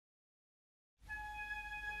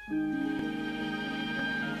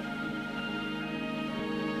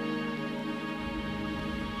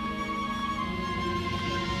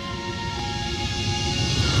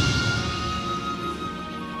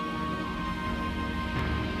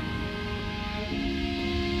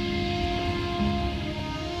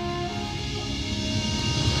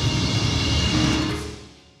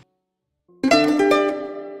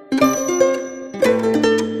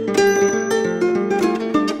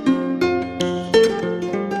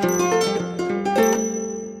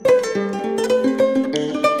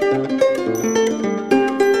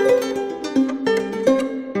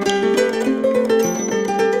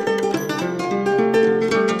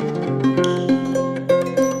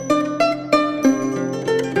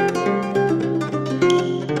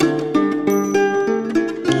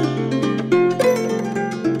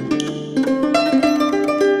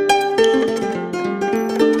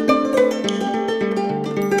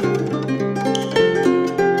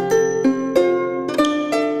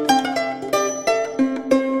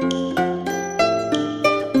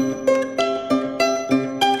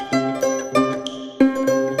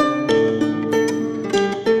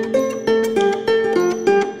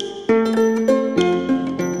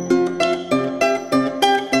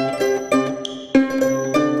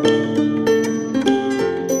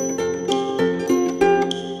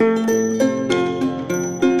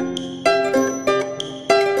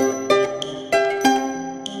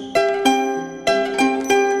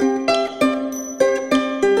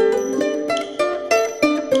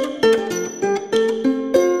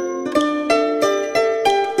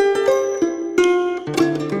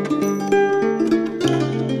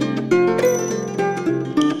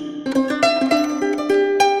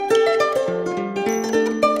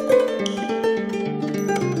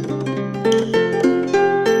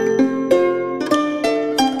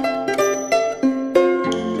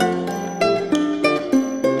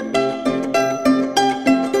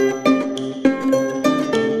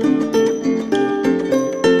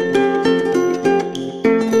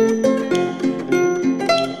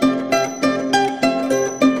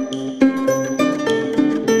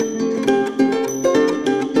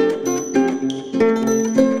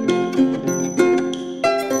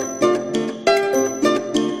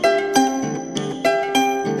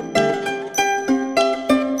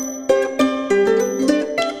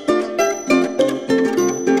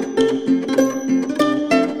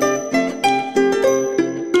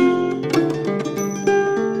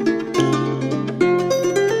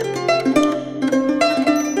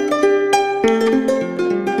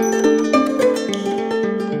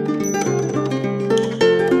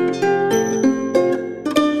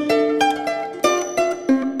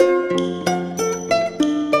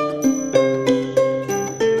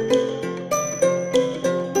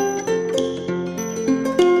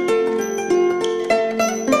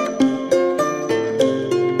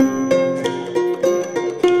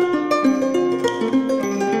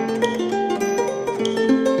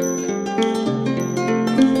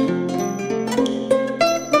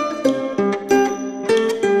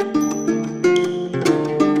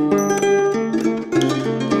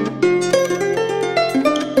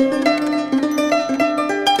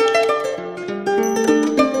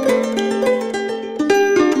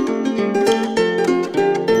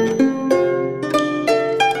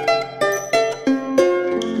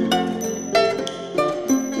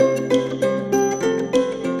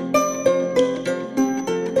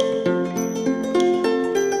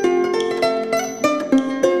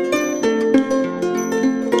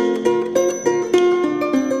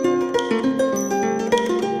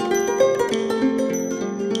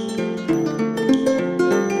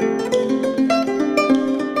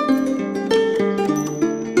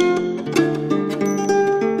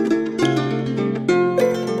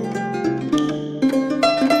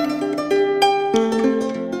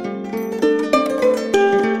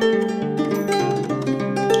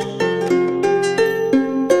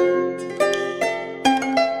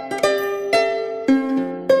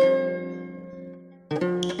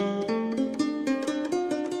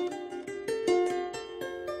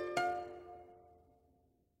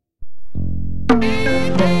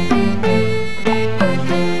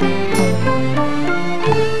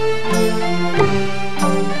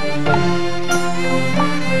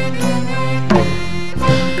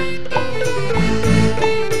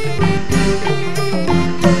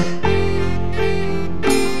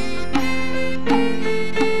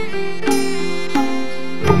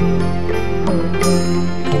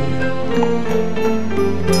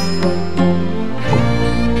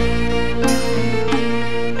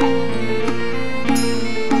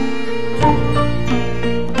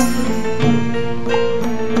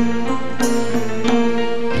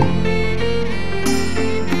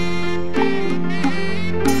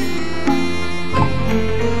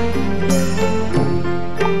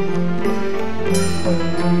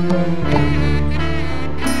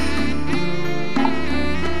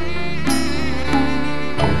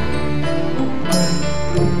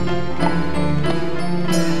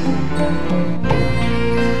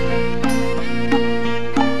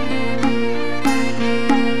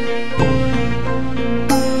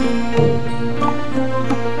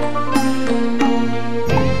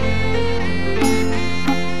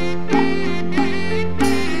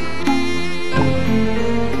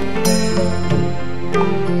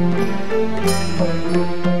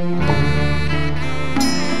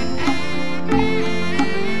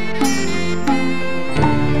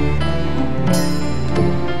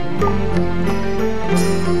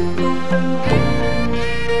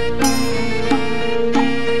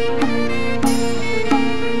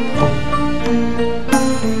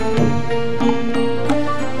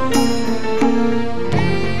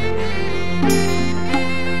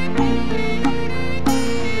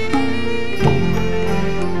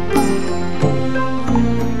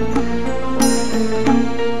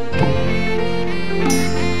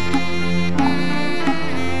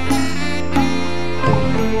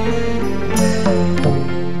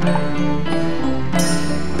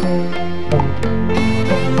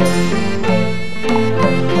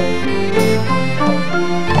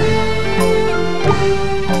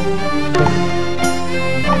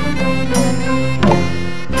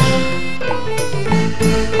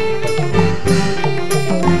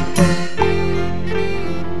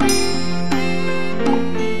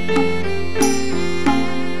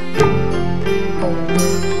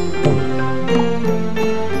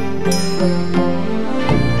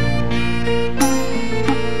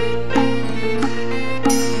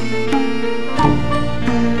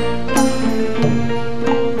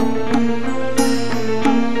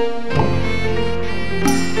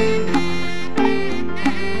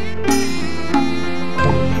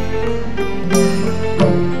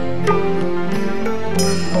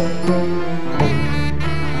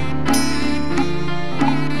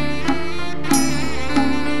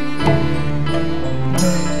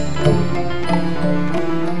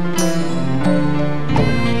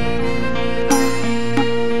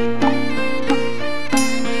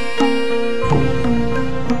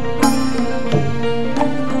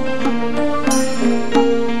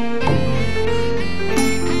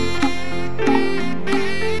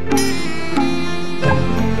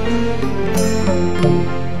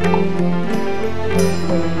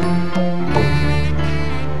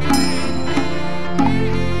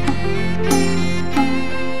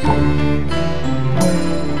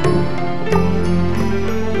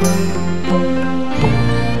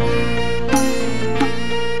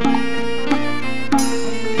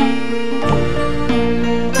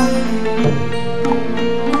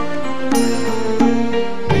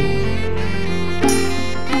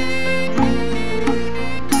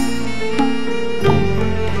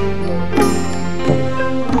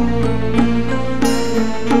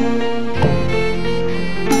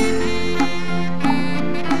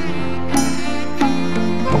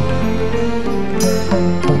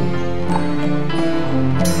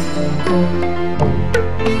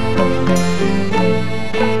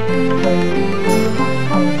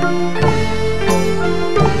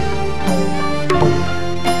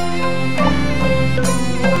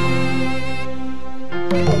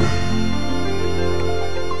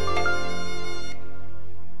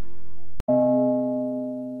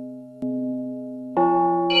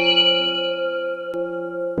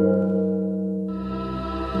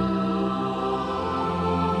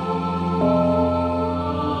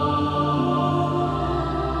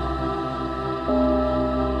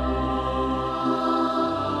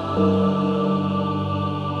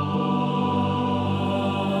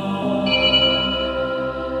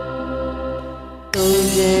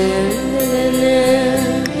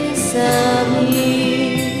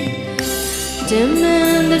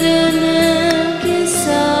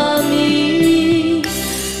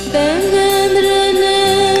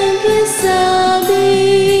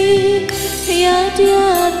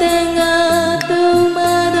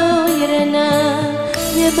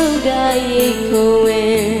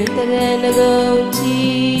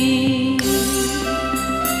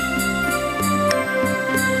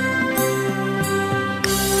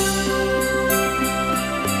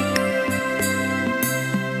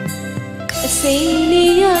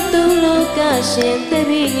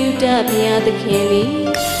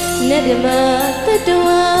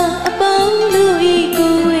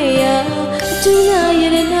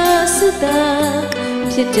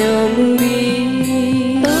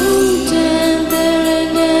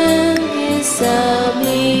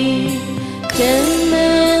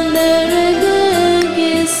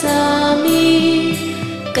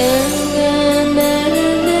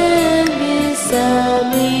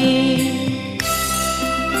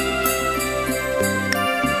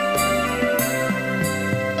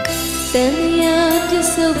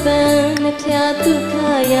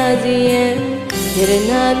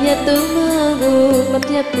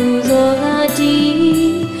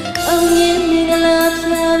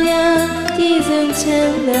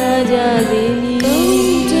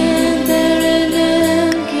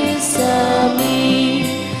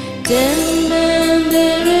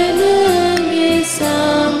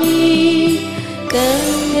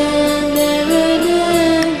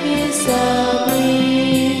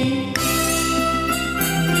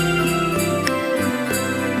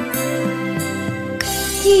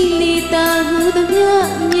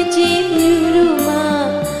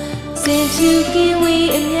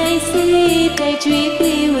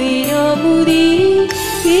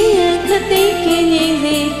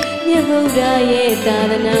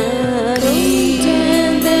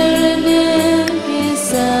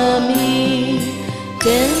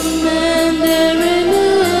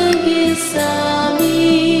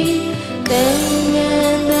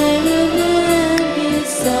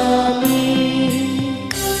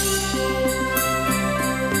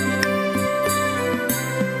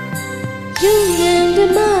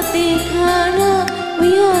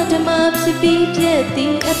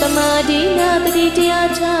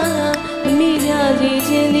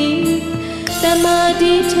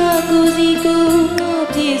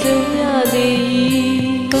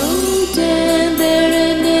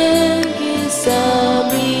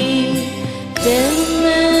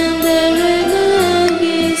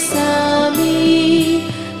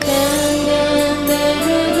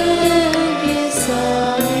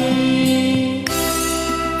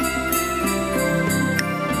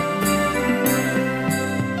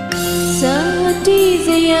Sati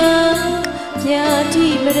Zaya Yati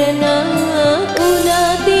Marana Una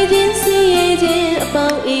Tidi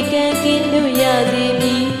လို့ရစီ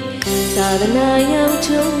ပြီသာသနာရောက်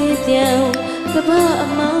ချုံနေပြောင်းကပ္ပအ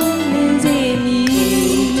မောင်းလင်းစေမ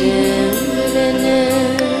ည်တံရဏ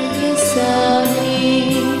ကိစ္ဆာမိ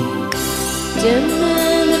ဓမ္မ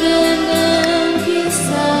ရဏကိစ္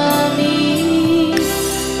ဆာမိ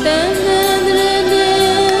တံရဏ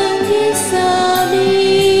ကိစ္ဆာမိ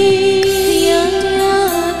ယံတ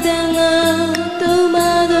ရားတန်ခါသုံး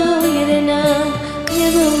ပါးသောယရဏမြေ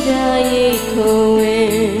ဘုရားရိတ်ခုံဝ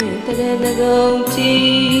င်တရဏဂုံကြ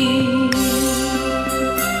ည်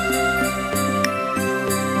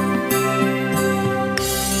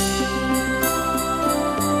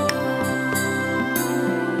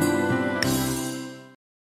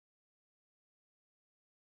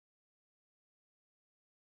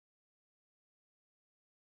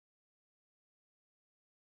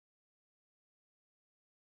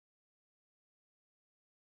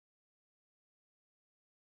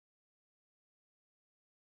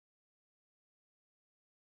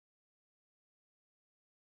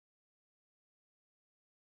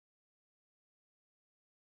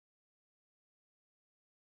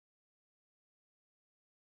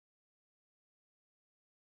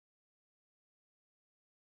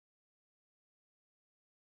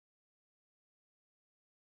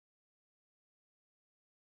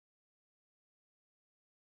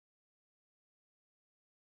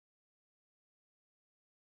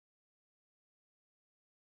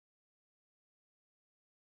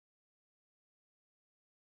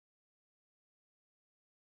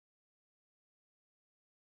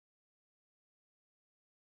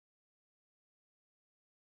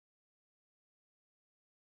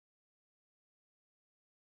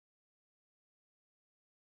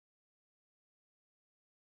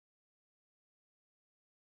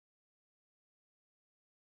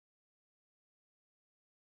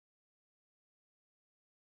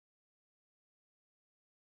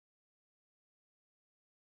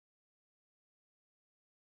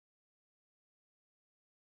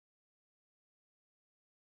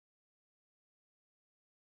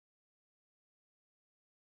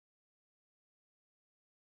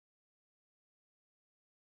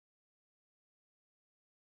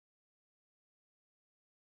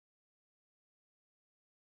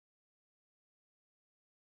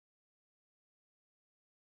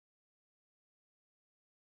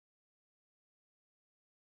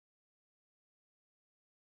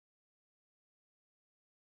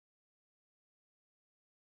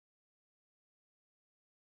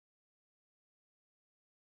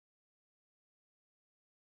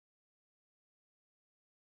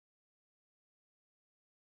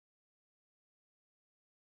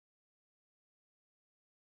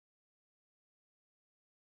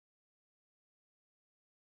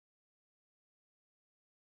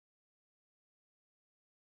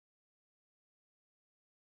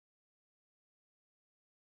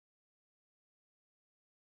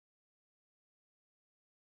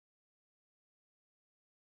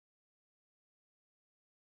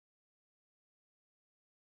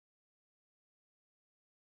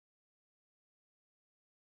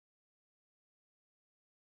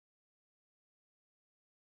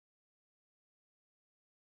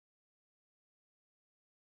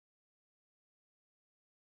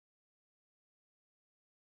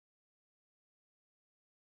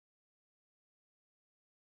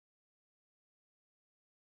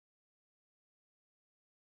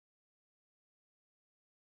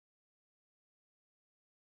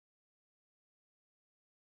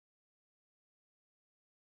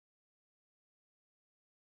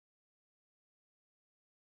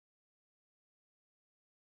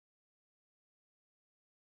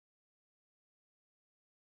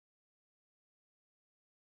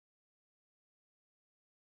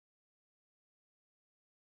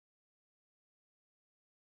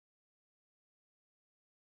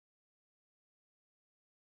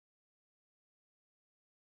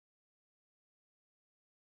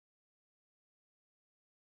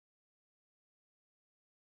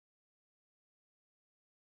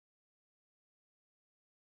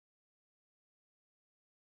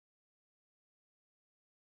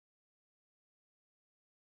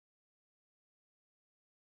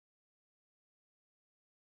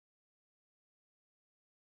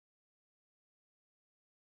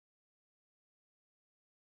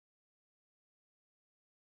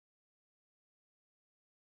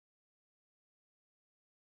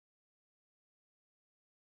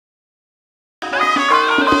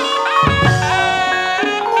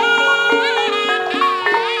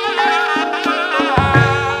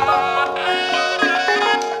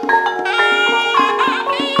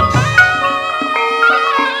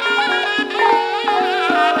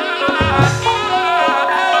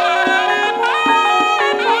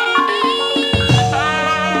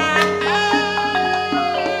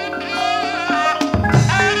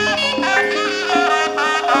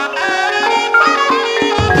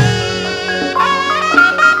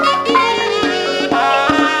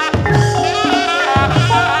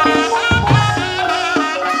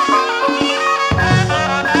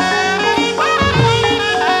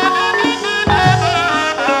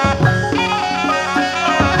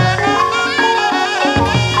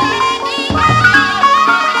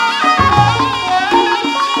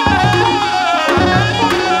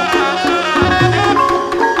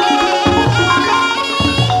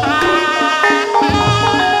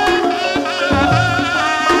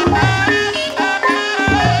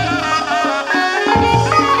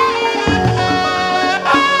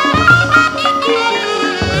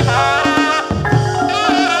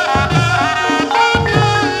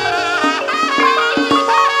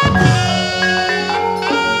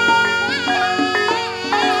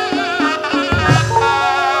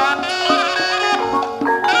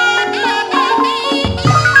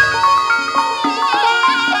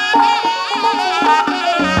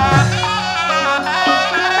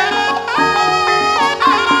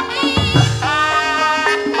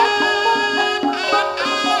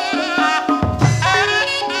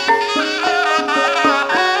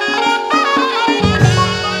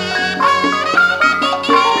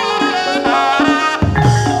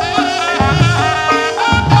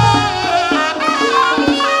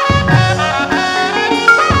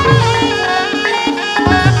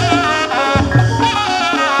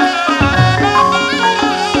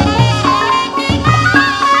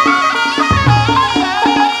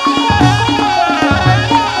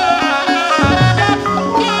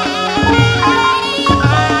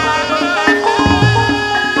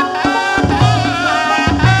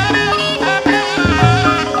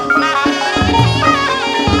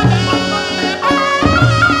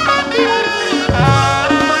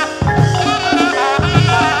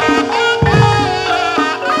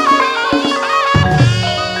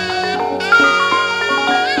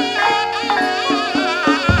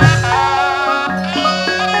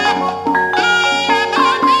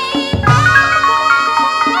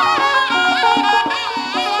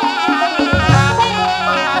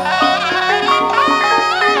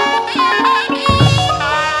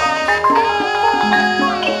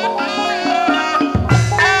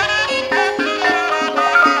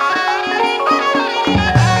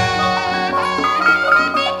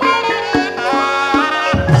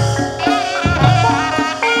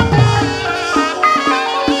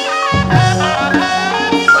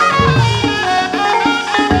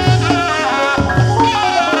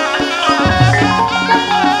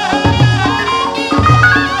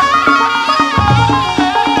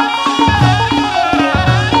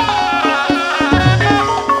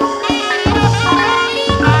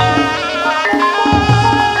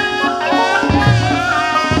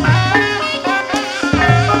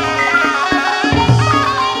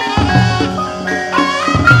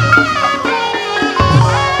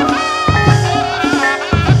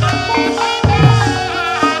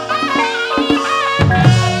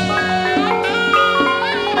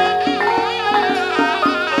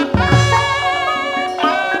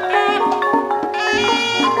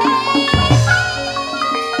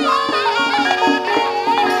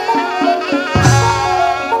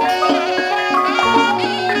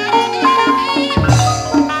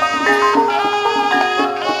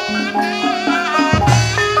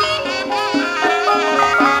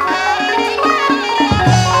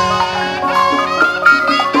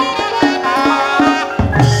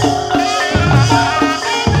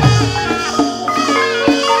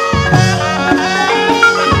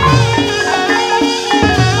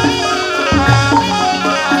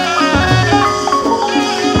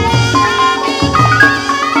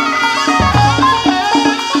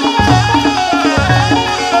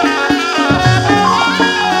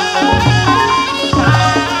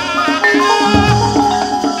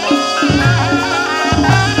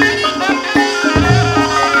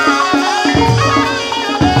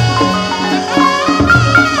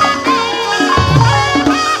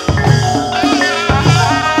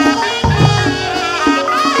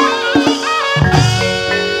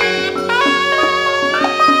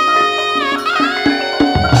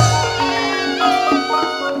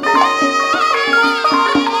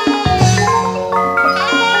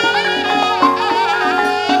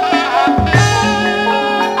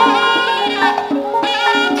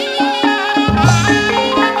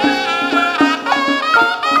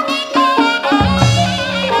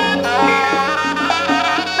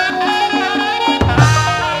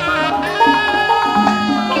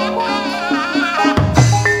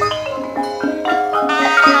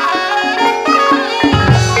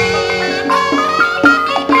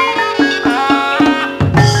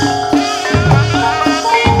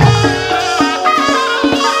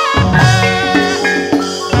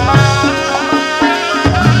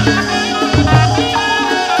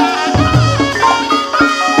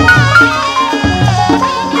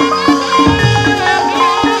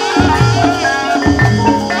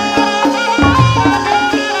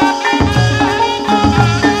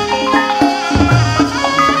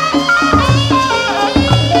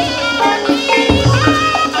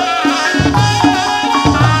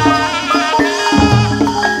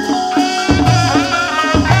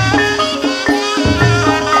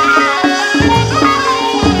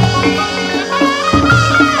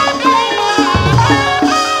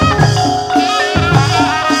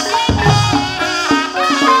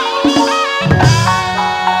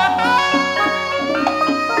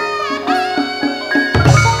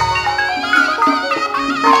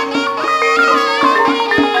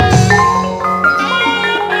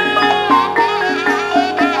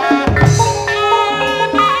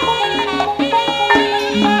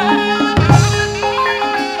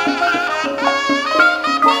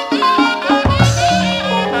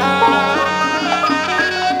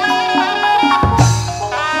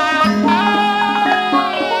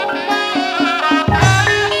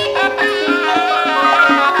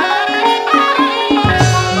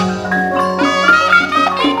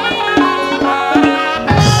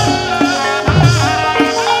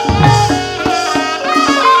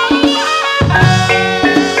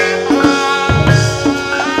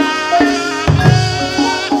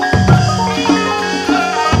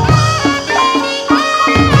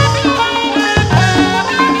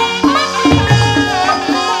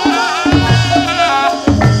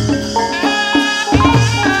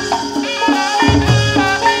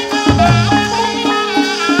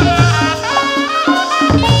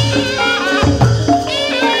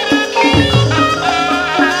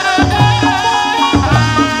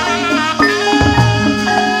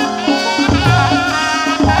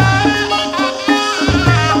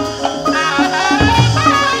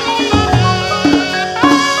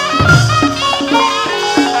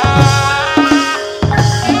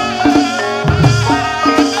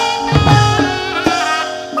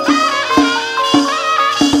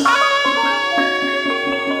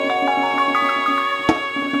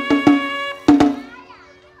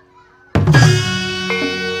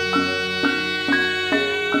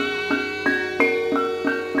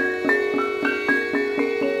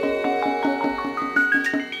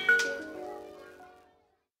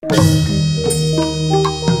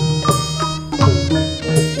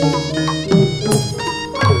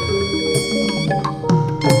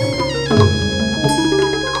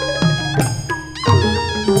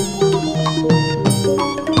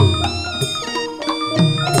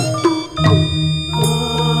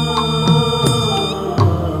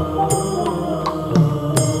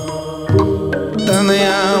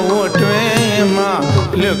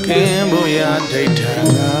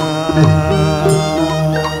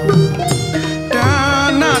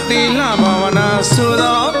Dana tila bhavana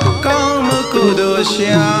sudo kaum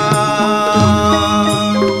kudosya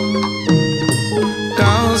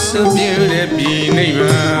Kaum subhyure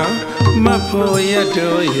biniva maphoyato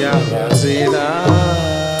yavaseda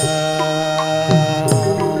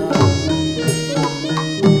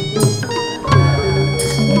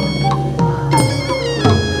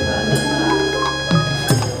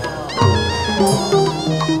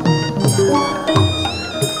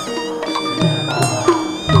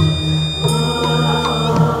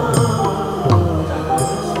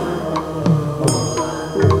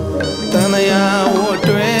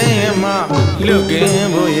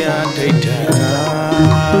Looking boya data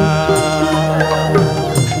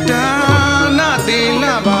Dana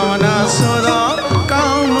tila bhavana sudo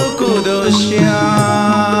kaum kudosya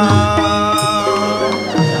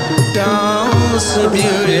Down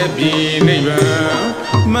subhyure biniva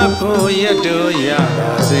maphoyato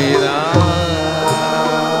yavaseda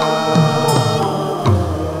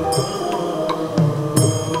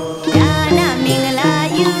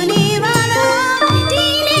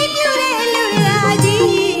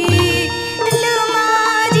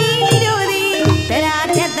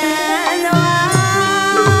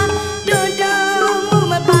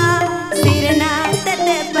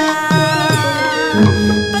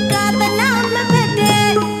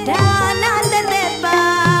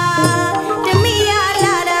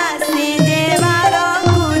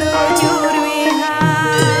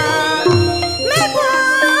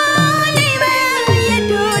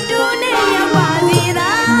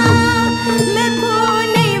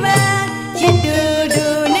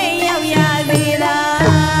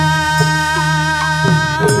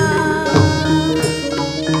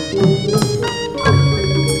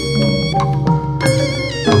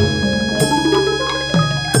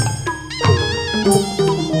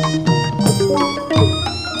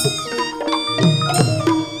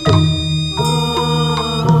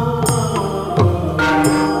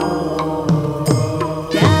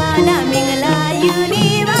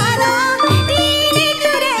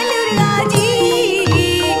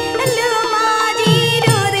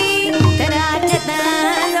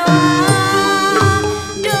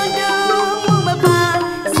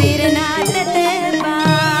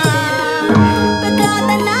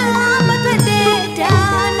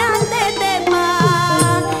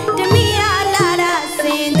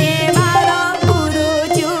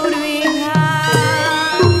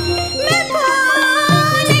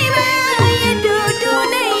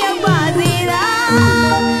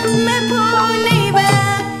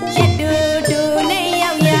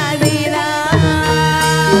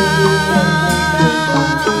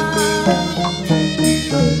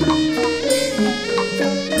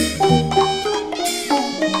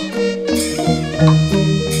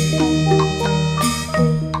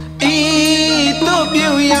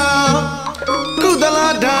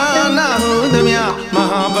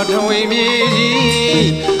Mahabhathawi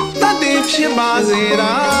miji Tati pshibazira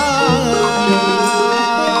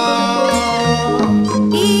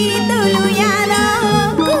Idulu yara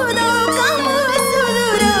kudo kamu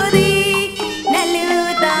sudurodi Nalu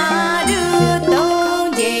taru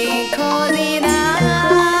tonje khodira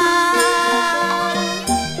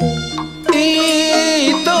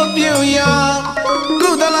Ito pyuya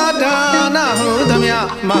Kudala dana hudamya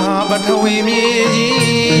Mahabhathawi miji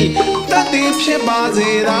Tati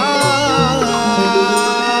pshibazira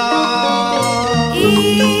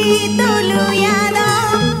Idulu yara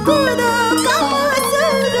kudo kamu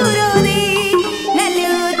sudurodi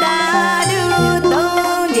Nalu taru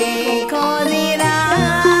tonje khodira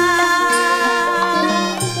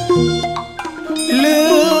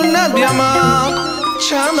Luna byama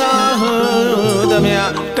Chanda hudamya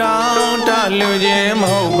Tanta luje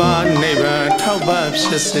moba Neba thauba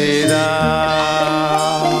pshiseda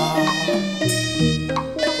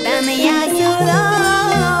Tamaya sudo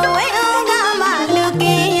we oga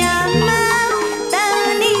maluke yama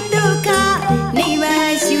Tani tukha niva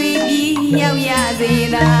shwi pi yaw ya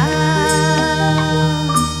seda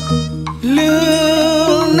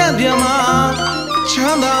Luna byama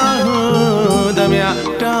Chanda hudamya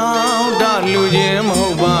Tanta luje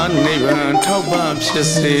moba Neba thauba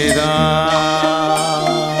pshiseda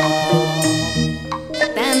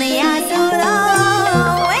Tamaya sudo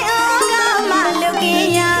we oga maluke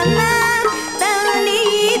yama Tani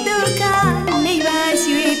tukha niva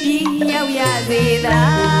shwi pi yaw ya seda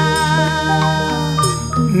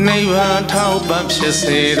Neva thauba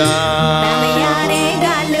pshiseda Tamaya re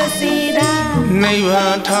galu seda Neva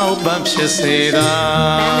thauba pshiseda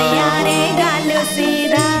Tamaya re galu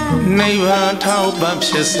seda နိဗ္ဗာန်ထောက်ပံ့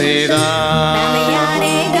ဖြစ်စေတာသမယ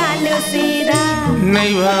တွေကလွတ်စေတာနိ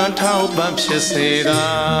ဗ္ဗာန်ထောက်ပံ့ဖြစ်စေတာ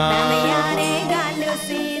သမယတွေကလွတ်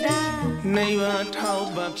စေတာနိဗ္ဗာန်ထောက်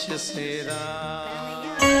ပံ့ဖြစ်စေတာ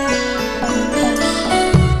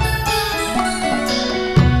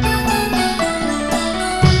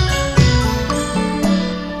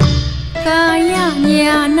ကာယ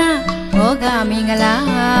ညာနာဘောဂမင်္ဂလာ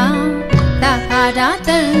တခါတာတ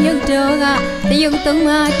န်ယုတ်တော်ကတယုတ်သုံး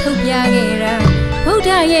ပါးထုတ်ပြခဲ့တာဗုဒ္ဓ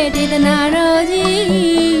ရဲ့ဒေသနာတော်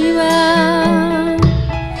ကြီးပါ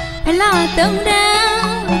ဖလားသုံးတန်း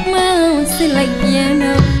မောင်းစစ်လိုက်ပြန်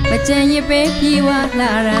တော့မကြံရပဲပြေဝ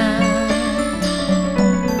လာတာ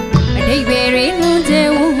အတိတ်ပဲတွေလွန်ကျဲ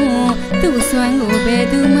ဝသူ့စွမ်းကိုပဲ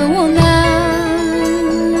သူမဝန်းတာ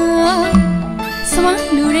စွမ်း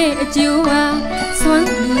လူတဲ့အကျိုးပါစွမ်း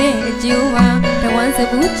လူတဲ့အကျိုးပါတဝမ်းစ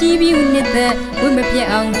ပူကြည်ပြီးနှစ်သက်ဝိမပြတ်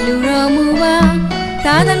အောင်လူတော်မူပါ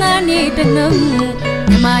သာသနာ့နေ့တနှုံ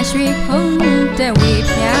မြမရွှေဖုံးတက်ဝေ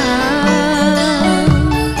ဖြာ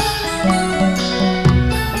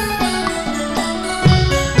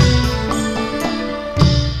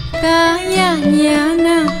ကာယညာ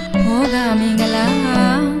နာဘောဂမင်္ဂလာ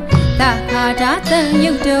တခါတာတန်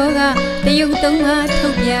ယုတ်တော်ကတယုတ်သုံးပါးထု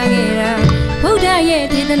တ်ပြခဲ့တာဗုဒ္ဓရဲ့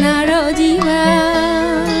ဒေသနာတော်ကြီးပါ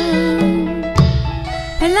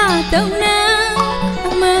ဖလားသုံးနာအ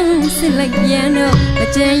မှန်စစ်လိုက်ပြန်တော့မ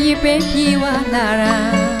ကြံရပဲပြေဝလာတာ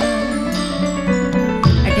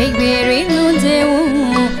အတိတ်ပဲတွေလွန်ကျဲဝ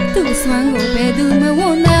သူ့စွမ်းကိုပဲသူမဝ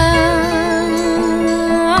န်းတာ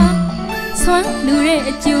စွမ်းလူတဲ့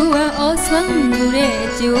အကျိုးပါအော်စွမ်းလူတဲ့အ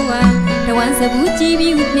ကျိုးပါတဝမ်းစပူကြည်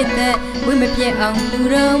ပြီးနှစ်သက်ဝိမပြတ်အောင်လူ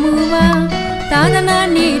တော်မူပါသာသနာ့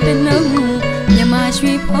နေ့တနှုံမြမ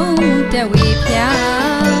ရွှေဖုံးတက်ဝေဖြာ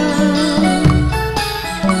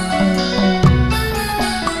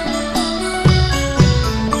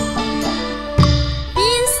ပြ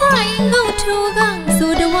င်းဆိုင်ငုတ်ထူက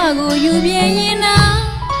ဆိုတဝကိုယူပြင်းရင်နာ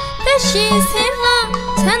သက်ရှိဆင်းလာ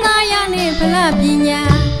ချမ်းသာရနဲ့ဗလပညာ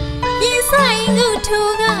ပြင်းဆိုင်ငုတ်ထူ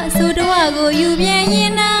ကဆိုတဝကိုယူပြင်းရ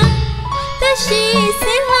င်နာသက်ရှိဆ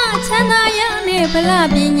င်းလာချမ်းသာရနဲ့ဗလ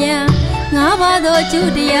ပညာငါးပါးသောကျူ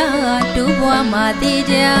တရားတူဘွားမှာတည်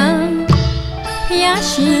ကြဖျား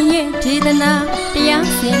ရှင်ရဲ့ဒေသနာတရား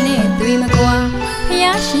စင်နဲ့တွေ့မကွာ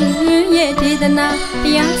ဖျားရှင်ရဲ့ဒေသနာတ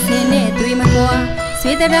ရားစင်နဲ့တွေ့မကွာ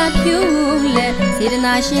စေတရာဖြူလက်စေတ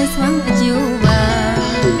နာရှင်ဆွမ်းအကျိုးပါ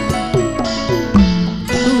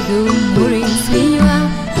ကုသိုလ်မူရင်းဆွေရွာ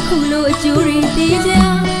ခုလိုအကျိုးတွေတည်ကြ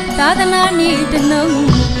သာသနာ့နေ့တနှုံ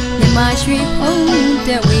မြမရွှေဖုံးတ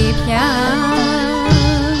က်ဝေဖြာ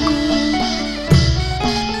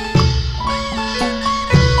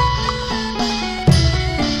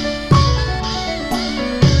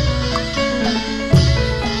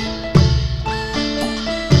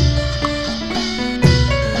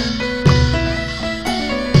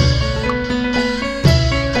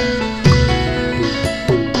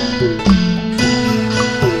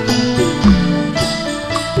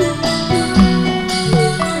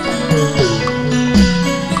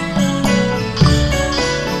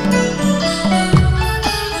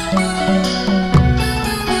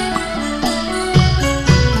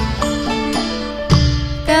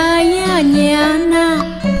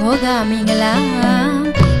မင်္ဂလာ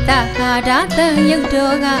တခါတာတန်ယုတ်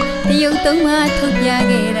တော်ကတယုတ်သုံးပါးထုတ်ပြ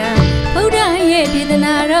ခဲ့တာဗုဒ္ဓရဲ့ဒေသ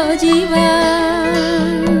နာတော်ကြီးပါ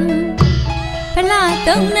ဖလား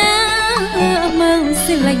သုံးနာအမှန်စ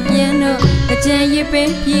စ်လိုက်ပြန်တော့အကြံရပဲ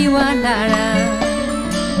ပြေဝလာတာ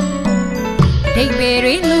အတိတ်ပဲ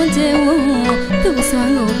တွေလွန်ကျဲဝသူ့စွ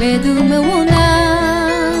မ်းကိုပဲသူမဝန်းလာ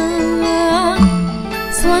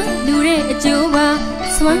စွမ်းလူတဲ့အကျိုးပါ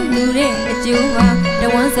စွမ်းလူတဲ့အကျိုးပါတ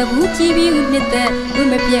ဝမ်းစပူကြည်ပြီးနှစ်သက်ဝိ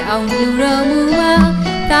မပြတ်အောင်လူတော်မူပါ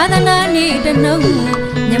သာသနာ့နေ့တနှုံ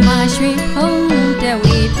မြမရွှေဖုံးတက်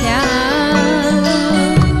ဝေဖြာ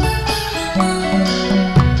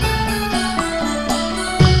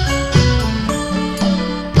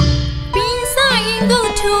ပြင်းဆိုင်ငု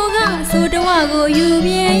တ်ထူကဆိုတဝကိုယူ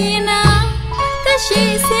ပြင်းရင်နာသက်ရှိ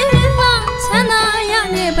စင်းလာချမ်းသာရ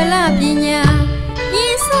နဲ့ဗလပညာပြ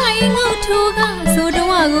င်းဆိုင်ငုတ်ထူကဆိုတ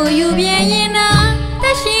ဝကိုယူပြင်းရင်နာသ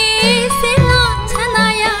က်ရှိစင်းလာချမ်းသာ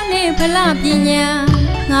ရနဲ့ဗလပညာ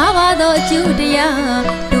ငါးပါးသောအကျိုးတရား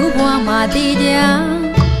ဒုဘဝမှာတည်ကြ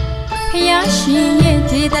ဖျားရှင်ရဲ့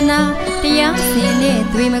ဒေသနာတရားစင်နဲ့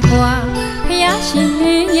တွေ့မကွာဖျားရှင်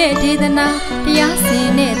ရဲ့ဒေသနာတရားစင်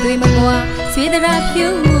နဲ့တွေ့မကွာစေတရာဖြူ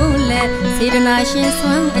လက်စေတနာရှင်ဆွ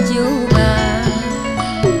မ်းအကျိုးပါ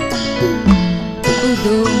ကု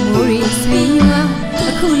သိုလ်မူရီဆွေးဝါ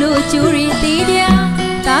အခုလိုအကျိုးတွေတည်ကြ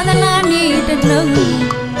သာသနာနေ့တလုံး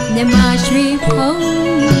မြမရွှေဖုံး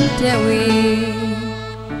တဲ့ဝေ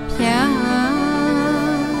ဖြာ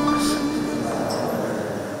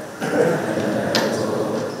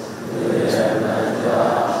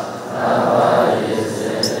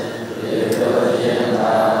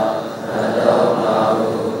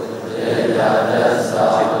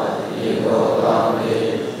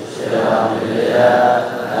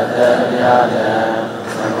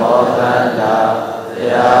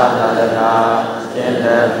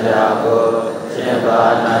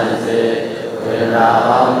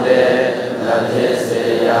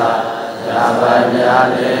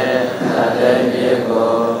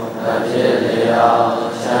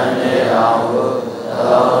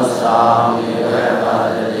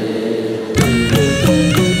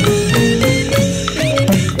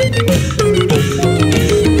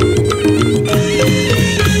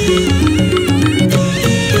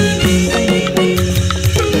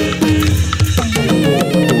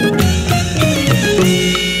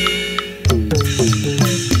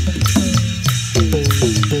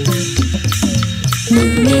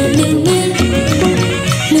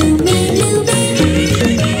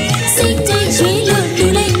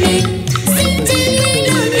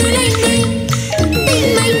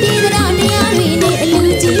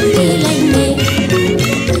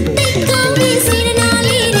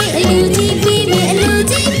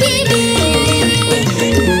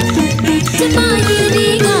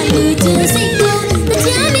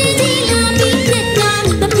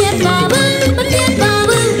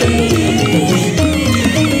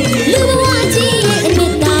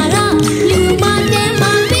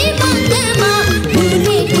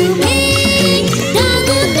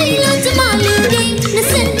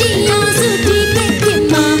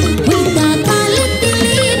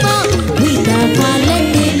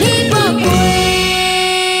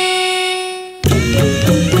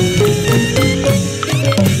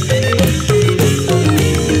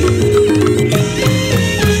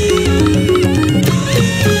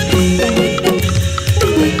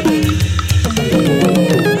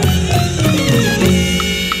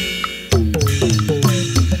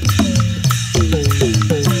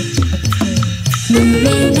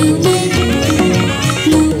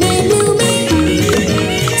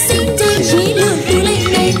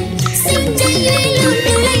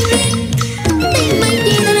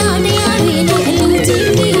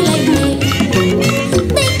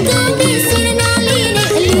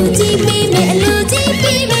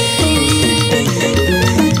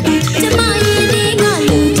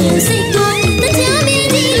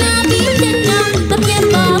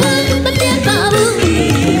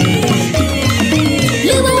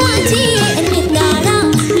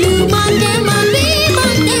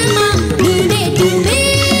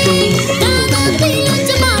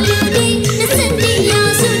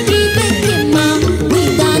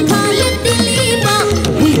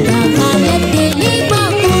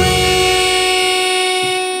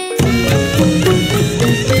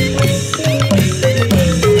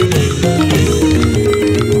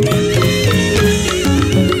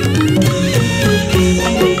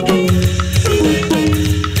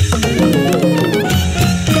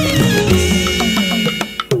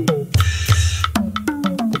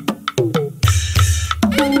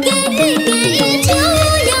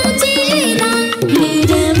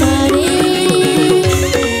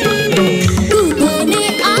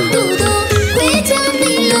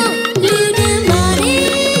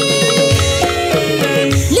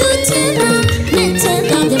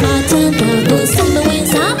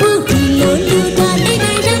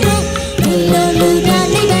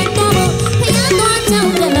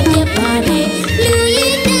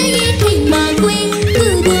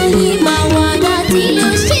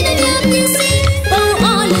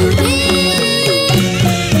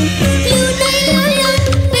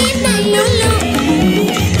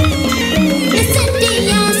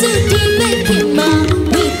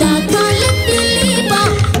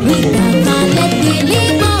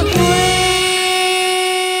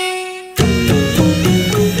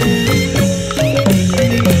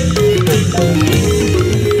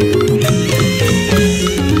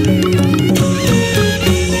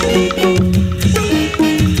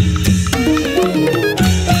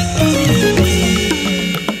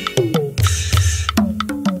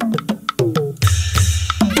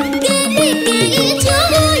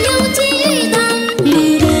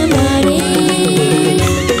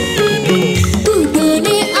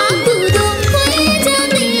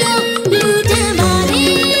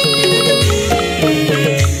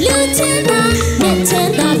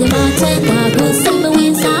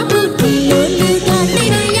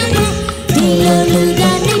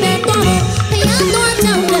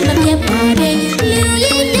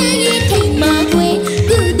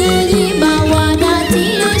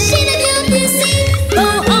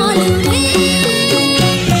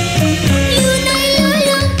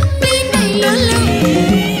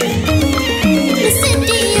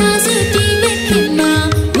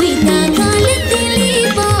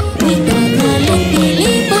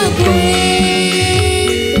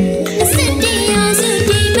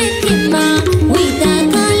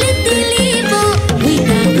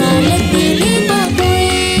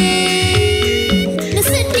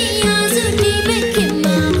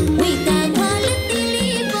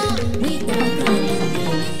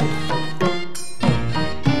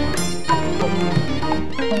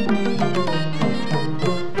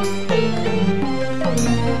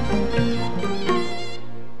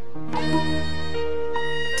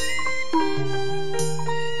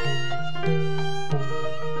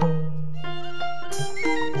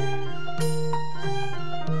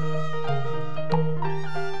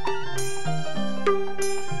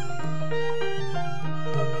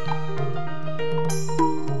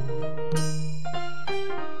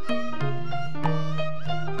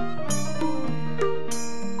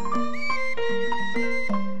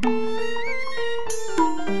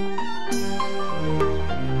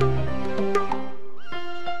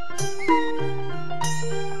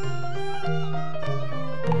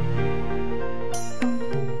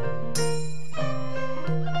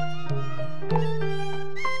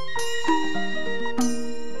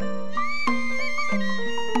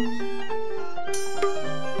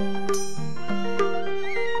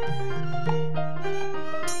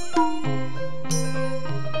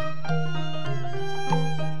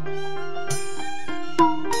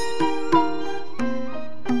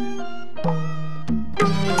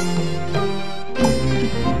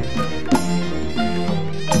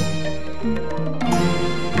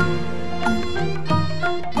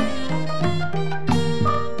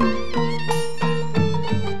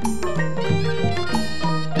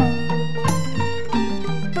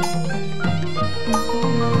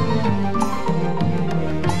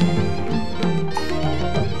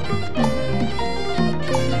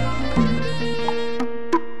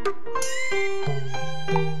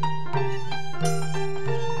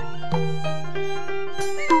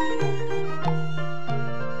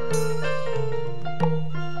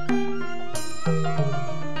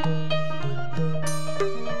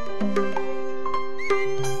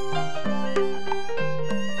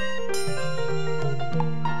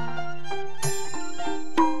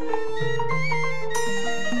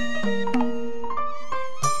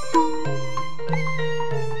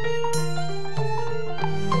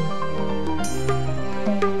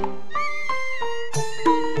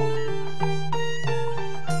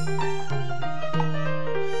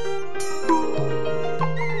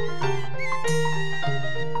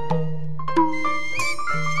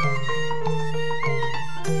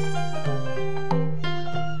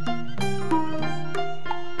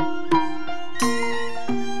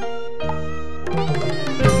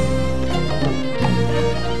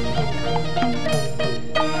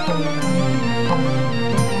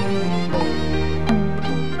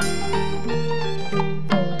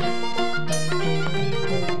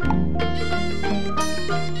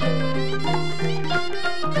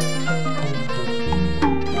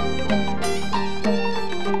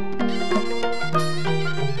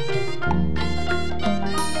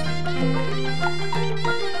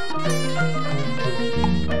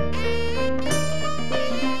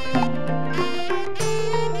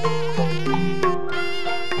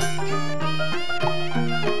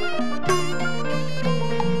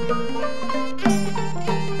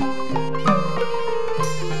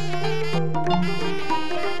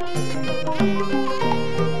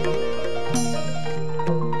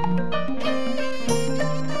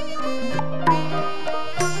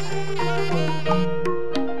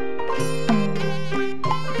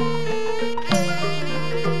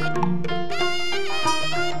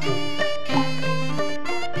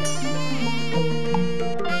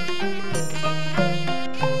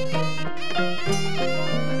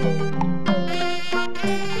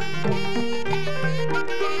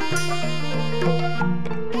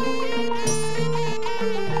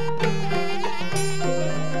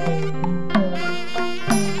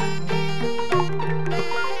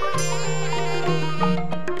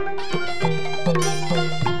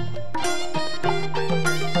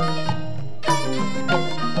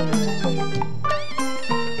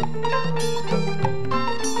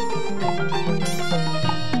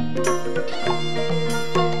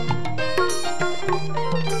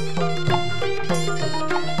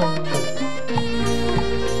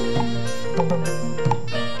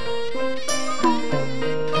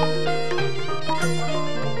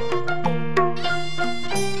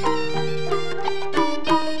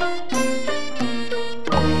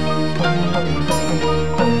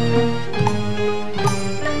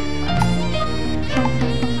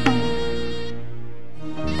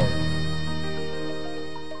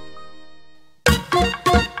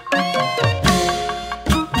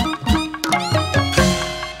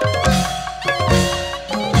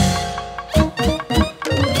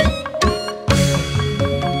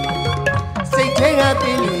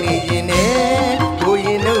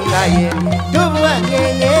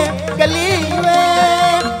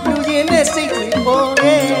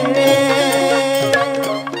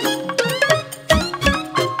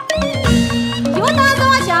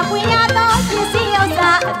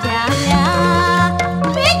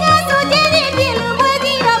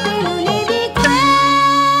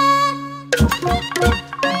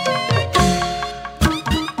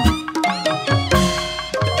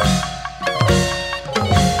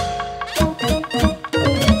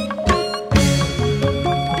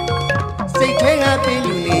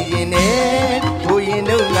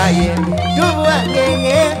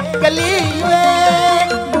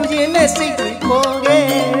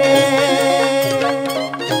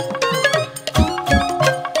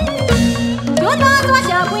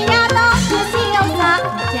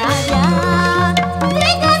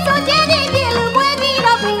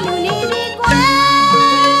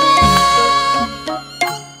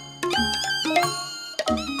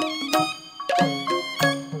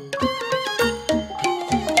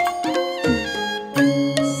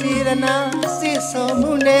နာစေဆောင်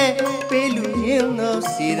မှုနဲ့ပေးလူရင်းသော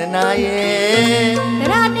စေရနာရဲ့တ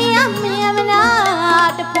ရားတရားမြင်မ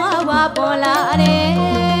လားတပွားပါပေါ်လာတယ်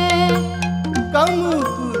ကောင်းမှု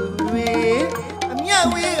ကုတွေအမြ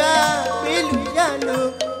ဝေးကပေးလူရလို့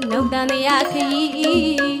နှုတ်တန်တရားခရီး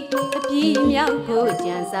အပြည့်မြောက်ကို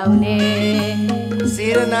ကြံဆောင်နေစေ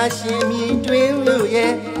ရနာရှင်မြည်တွင်လို့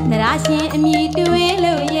ရဲ့တရားရှင်အမိတွင်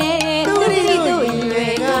လို့ရဲ့သူရိတို့ရွ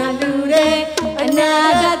ယ်ကလူတဲ့အနာ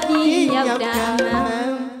ဂတ်ပြည့်မြောက်တာ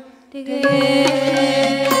တက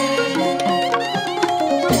ယ်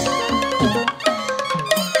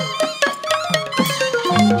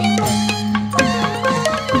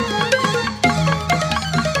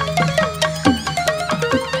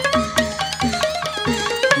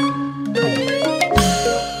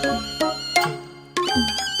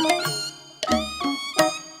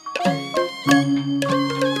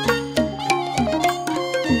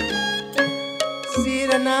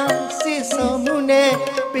စေဆောင်မှုနဲ့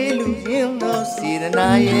ပေးလူရင်းသောစေရနာ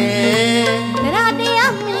ရဲ့တရားတ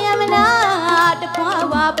ရားမြင်မလားတပွား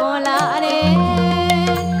ပါပေါ်လာတယ်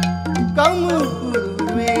ကောင်းမှုကု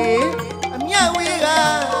တွေအမြဝေးက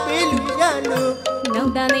ပေးလူရလို့နှု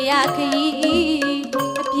တ်တန်တရားခရီး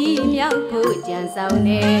အပြည့်မြောက်ကိုကြံဆောင်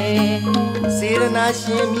နေစေရနာရှ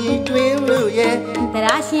င်မြည်တွင်လို့ရဲ့တ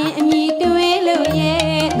ရားရှင်အမိတွင်လို့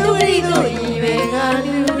ရဲ့သူရိတို့ရွယ်က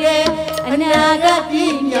လူတဲ့အနာဂတ်ပြ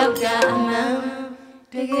ည့်မြောက်တာအမှန်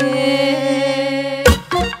တကယ်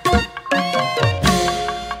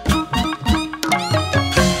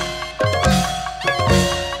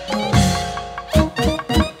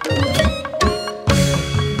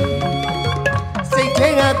စိတ်ထဲ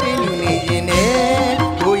ကပြည့်လူနေရင်နဲ့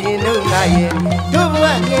ကိုရင်တို့ငါရဲ့တို့ဘဝ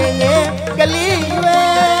ငယ်ငယ်ကလေးရွ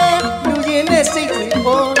ယ်လူရင်နဲ့စိတ်တွေ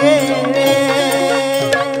ပေါ်ခဲ့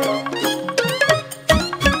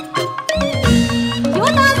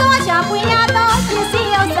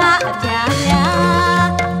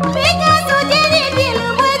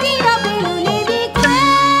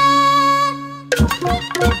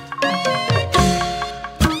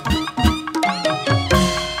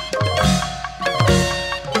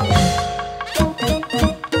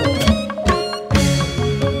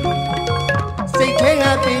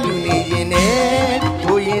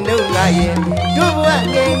တို့ဘဝ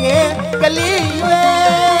ငယ်ငယ်ကလေးရွ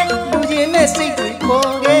ယ်လူရင်နဲ့စိတ်တွေ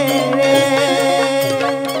ပေါ်ခဲ့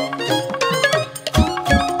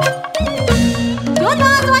တို့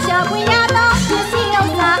သားသွားရှာဖွေရတော့ပစ္စည်းဥ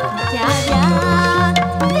စ္စာကြကြ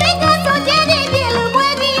မိကဆိုကြတဲ့ပြလူပွဲ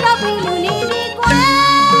ပြီးတော့ပြီလူနေပြီကွာ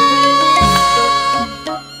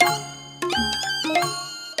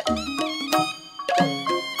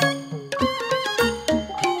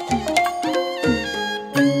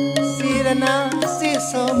စေရနာစေ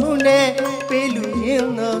ဆောင်မှုနဲ့ပေးလူရ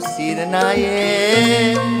င်းသောစေရနာ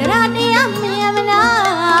ရဲ့တရားတရားမြင်မ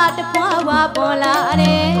လားတပွားပါပေါ်လာတ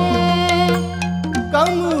ယ်ကော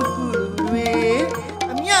င်းမှုကုတွေ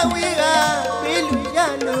အမြဝေးကပေးလူရ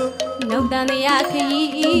လို့နှုတ်တန်တရားခရီး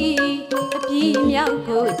အပြည့်မြောက်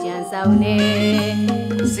ကိုကြံဆောင်နေ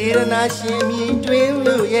စေရနာရှင်မြည်တွင်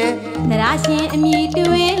လို့ရဲ့တရားရှင်အမိ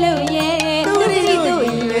တွင်လို့ရဲ့သူရိတို့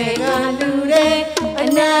ရွယ်ကလူတဲ့အ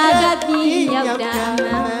နာဂတ်ပြည့်မြောက်တာ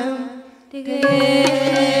တက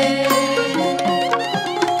ယ်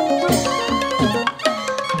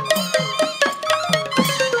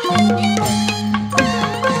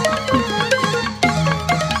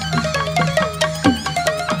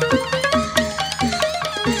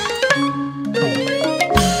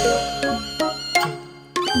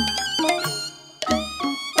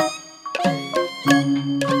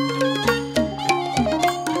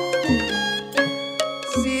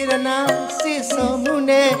စေရနာစေဆောင်မှု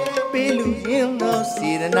နဲ့ပေးလူရင်းသောစေ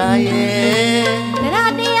ရနာရဲ့တ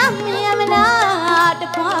ရားတရားမြင်မလားတ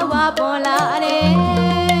ပွားပါပေါ်လာတယ်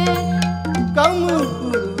ကောင်းမှုကု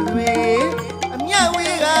တွေအမြ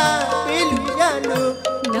ဝေးကပေးလူရလို့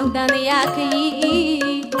နှုတ်တန်တရားခရီး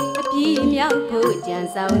အပြည့်မြောက်ကိုကြံ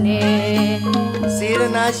ဆောင်နေစေရ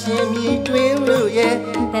နာရှင်မြည်တွင်လို့ရဲ့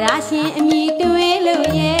တရားရှင်အမိတွင်လို့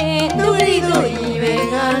ရဲ့သူရိတို့ရွယ်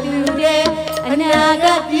ကလူတဲ့အနာဂ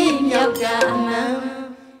တ်ပြည့်မြောက်တာအမှန်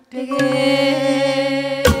တက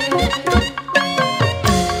ယ်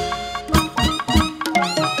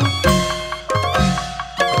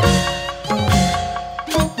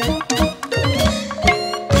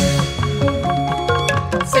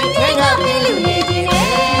စိတ်ထဲကပြည့်လူနေခြင်း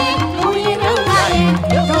နဲ့ကိုရင်တို့ငါရဲ့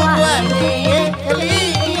တို့ဘဝငယ်ငယ်က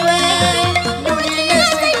လေးရွယ်လူရင်နဲ့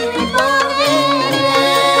စိတ်တွေပေါ်ခဲ့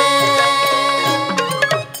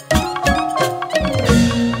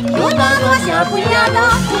တို့သားသွားရှာဖွေရ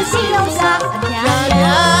တော့ပစ္စည်းဥစ္စာအများ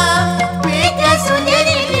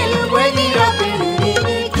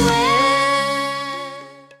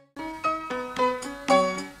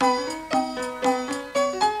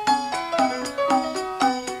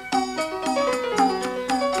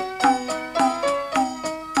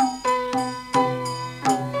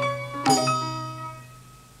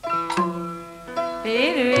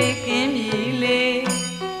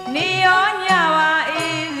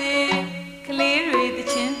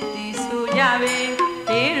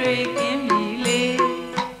ဘေးတွေကင်းပြီလေ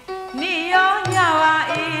နေရောညပါ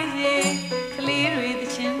အေးစေကလေးတွေတ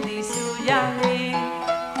ချင်းစီဆူရလေ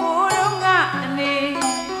ဟိုတော့ငါအနေ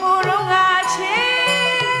ဟိုတော့ငါချေ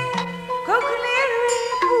ခုတ်ကလေးတွေ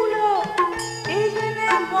ပူလို့အေးရင်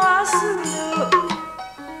နဲ့မွားစုလို့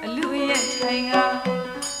အလူရဲ့ထိုင်က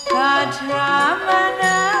ဂါထာမ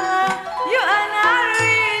နာယွအနာ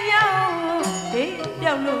ရီရောက်ဘေး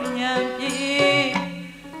ပြောက်လို့ညံပြေ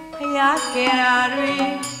ဖယားကယ်ရာတွေ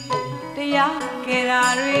တရားကယ်ရာ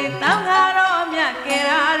တွေတောင်းကားတော်မြတ်ကယ်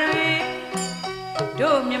ရာတွေ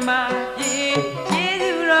တို့မြမပြေကျေး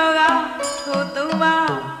ဇူးတော်ကထိုသုံး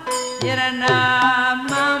ပါးယရနာ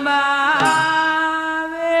မှန်ပါ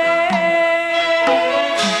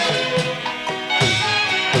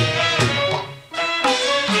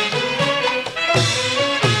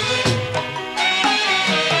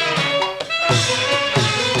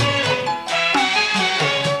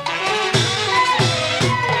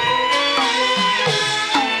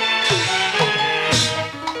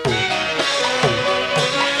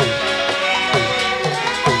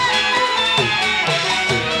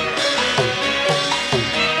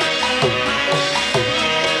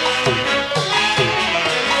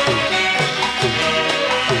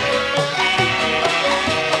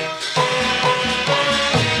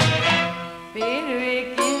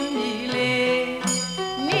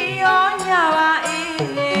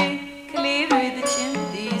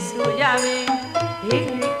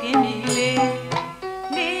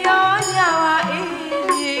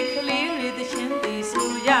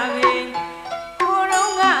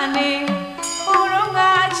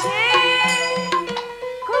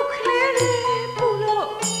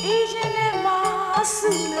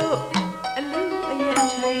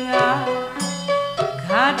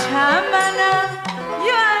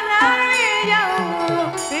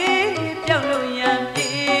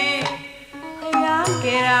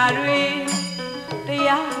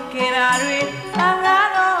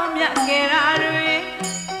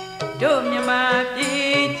တို့မြမပြေ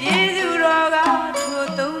ကျေးဇူးတော်ကထို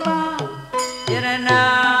သုံးပါးယရနာ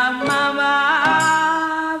မှန်ပါ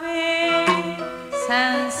ပဲဆ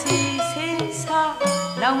န်းစီစေးစား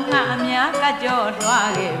လောင်းငါအများကကြော့လွှား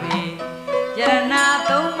ခဲ့ပြီယရနာ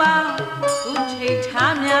သုံးပါးသူထိတ်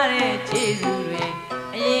ထားများတဲ့ကျေးဇူးတွေ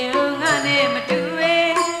အရင်ငါနဲ့မတူပဲ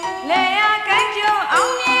လေရကိုင်းကြုံအော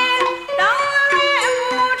င်မြင်တောင်းရဲအ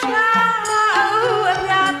မှုထားအ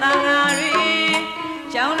ပြာတန်ဃာတွေ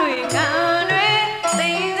ကျောင်းတွေကံတွေသိ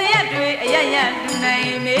စရက်တွေအရရလူနို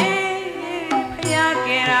င်မေဖယားက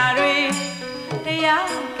ယ်ရာတွေတရား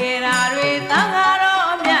ကယ်ရာတွေသံဃာတော်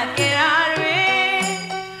အမြတ်ကယ်ရာတွေ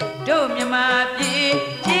တို့မြမပြေ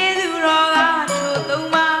ကျေးဇူးတော်ကထိုသုံး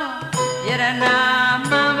ပါးယရနာ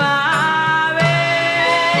မှန်ပါ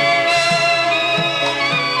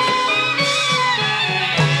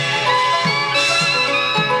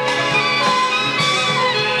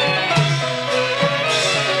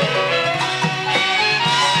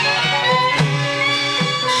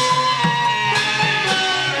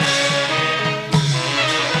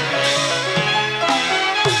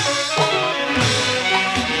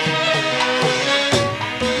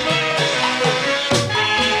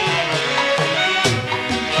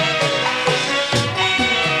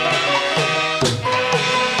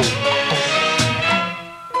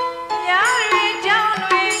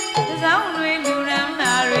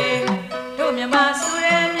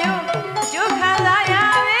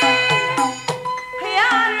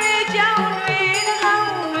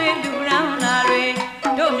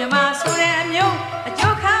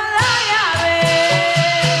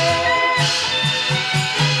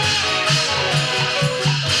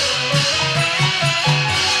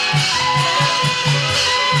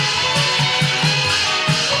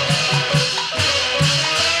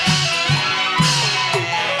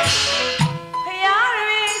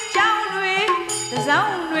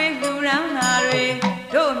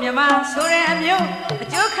ဆိုတဲ့အမျိုးအ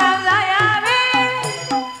ကျိုးခံစားရပဲ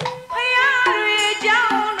ဖယားတွေကြော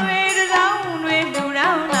င်းတွေတစောင်းတွေလူတော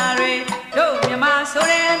င်းတာတွေတို့မြမဆို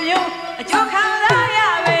တဲ့အမျိုးအကျိုးခံစားရ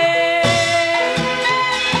ပဲ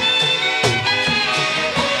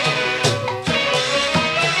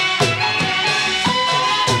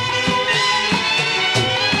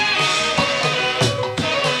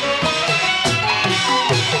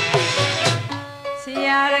ဆ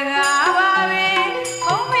ရာတကားပါပဲ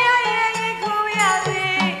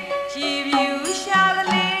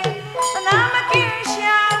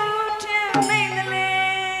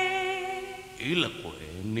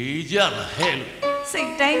နေကြလားဟဲ့လို့စိ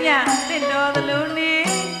တ်တိုင်းညတင့်တော်သလိုနေ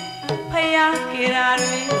ဖယားကယ်ရာ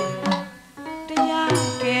တွေတရား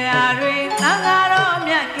ကယ်ရာတွေသံဃာတော်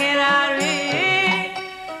မြတ်ကယ်ရာတွေ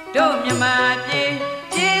တို့မြမပြေ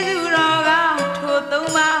ကျေးဇူးတော်ကထို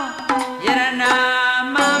သုံးပါယရနာ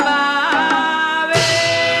မှန်ပါပဲ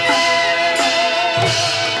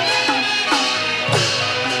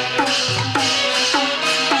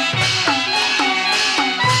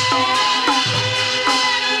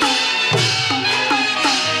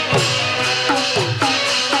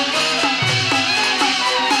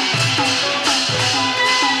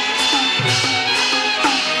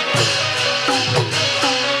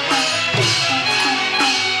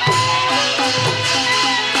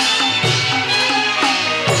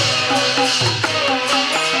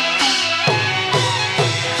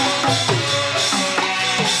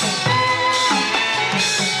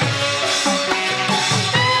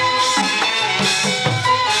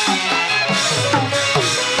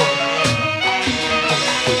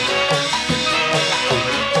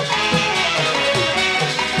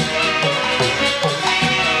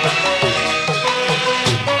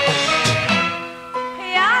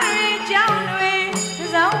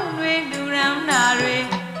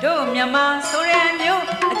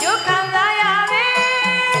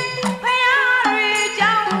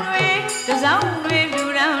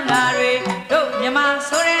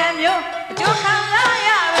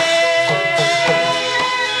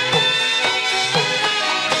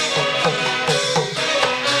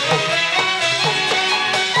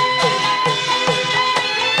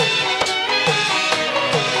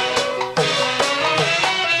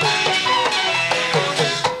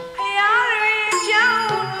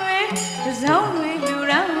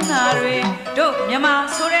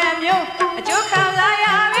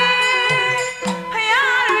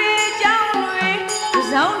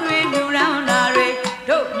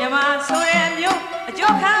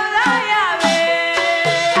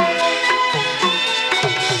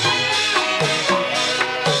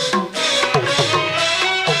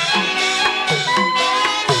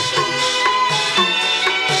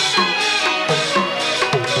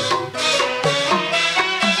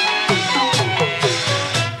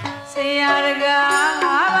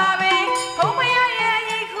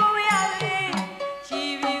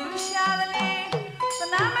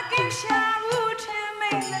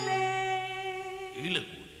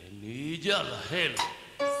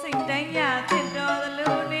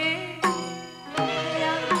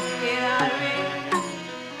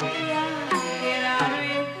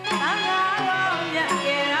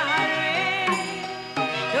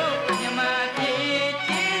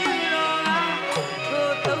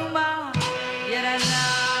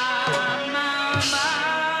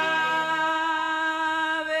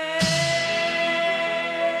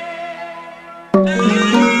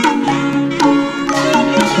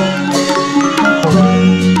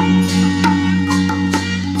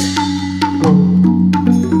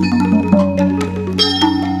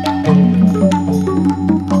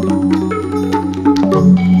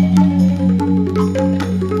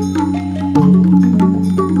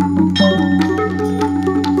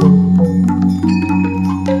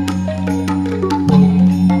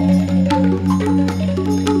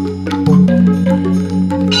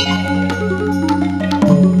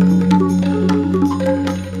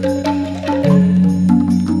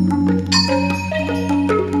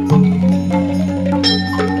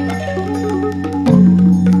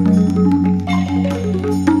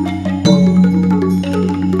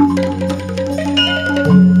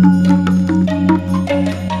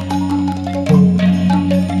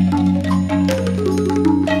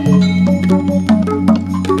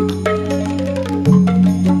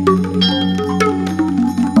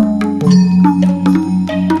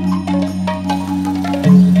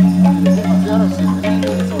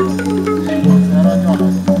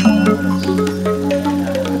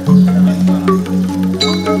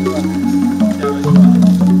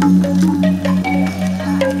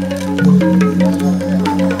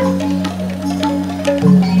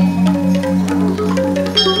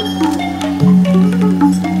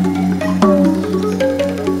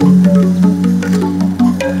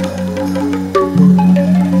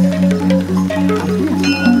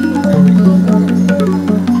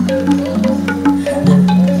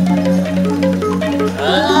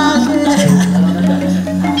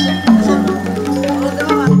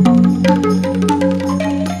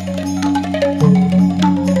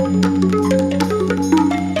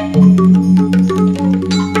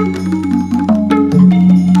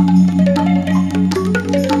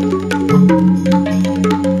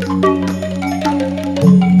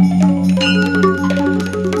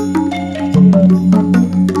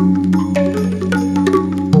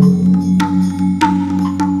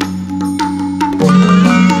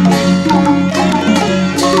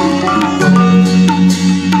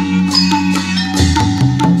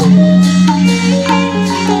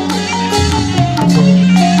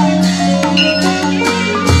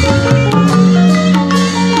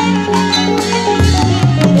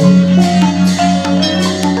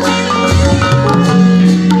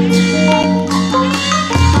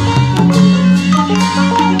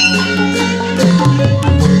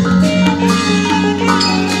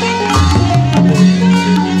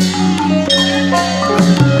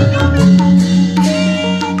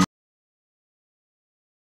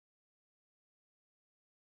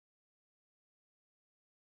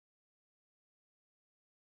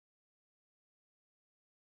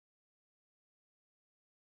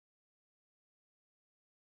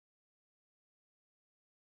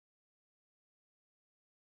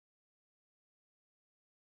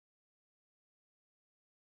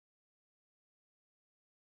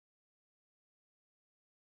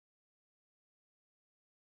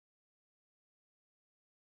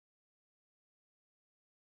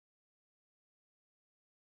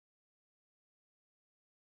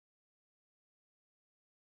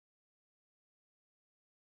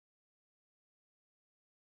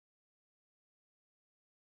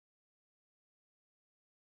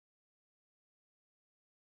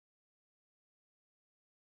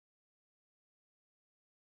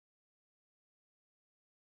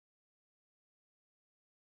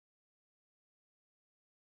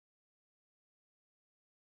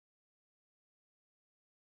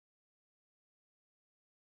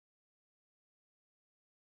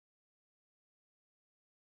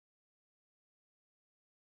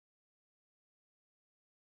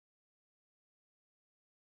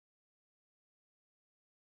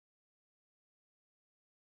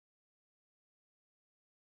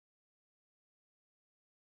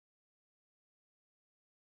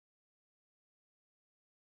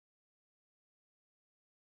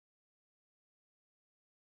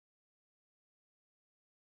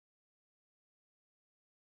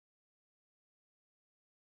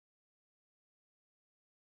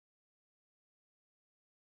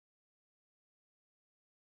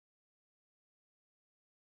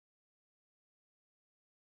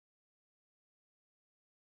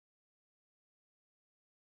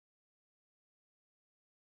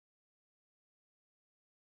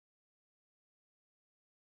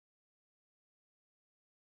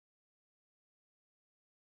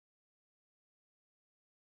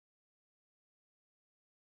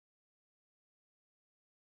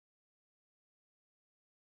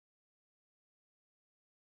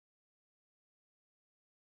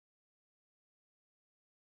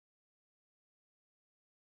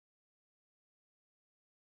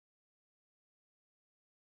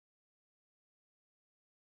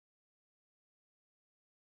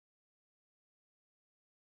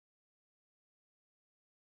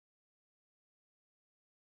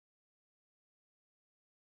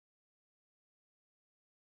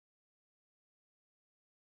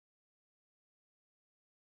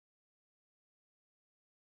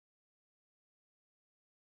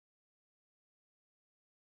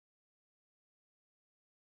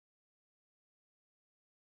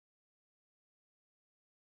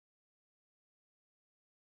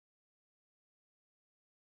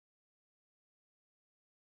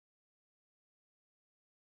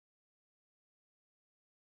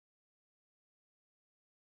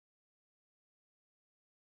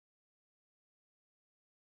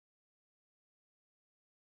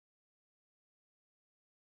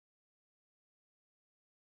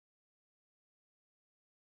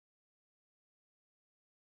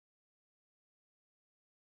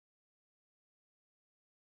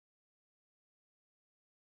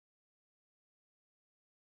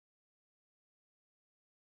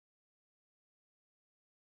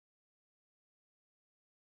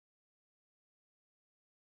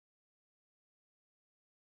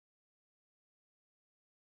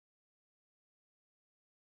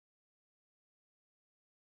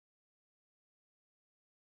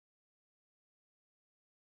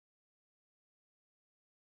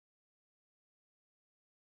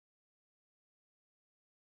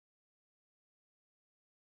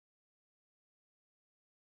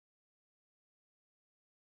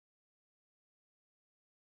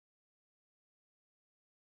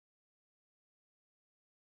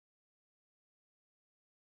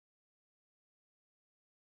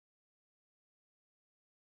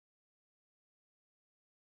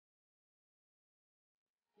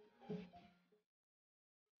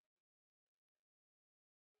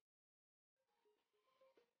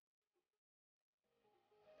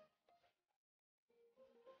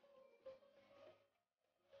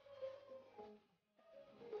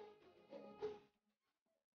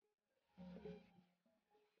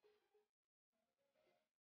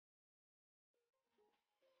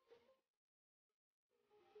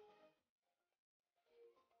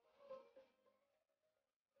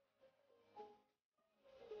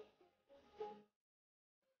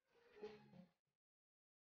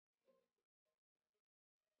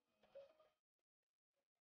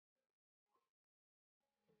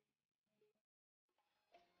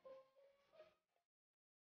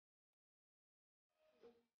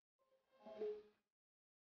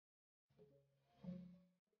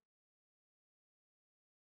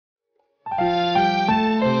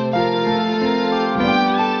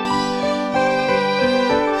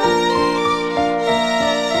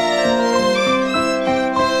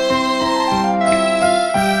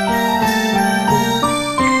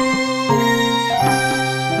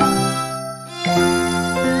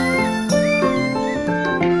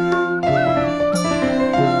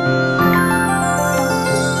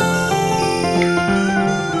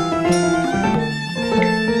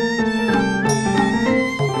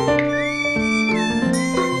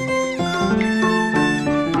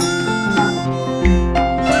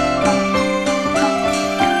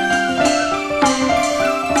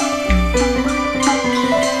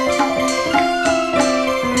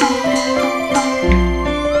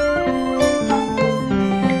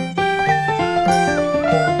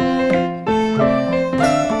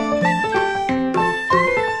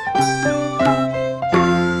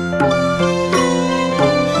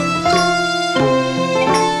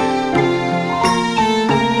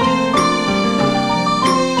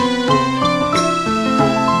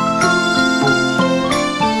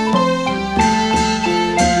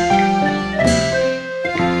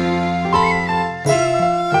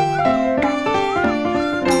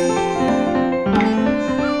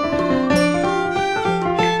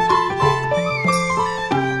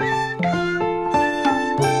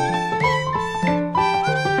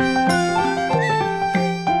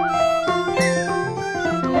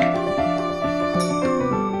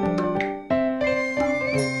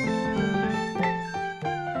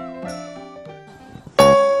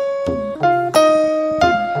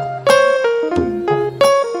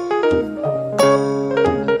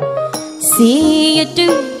See you do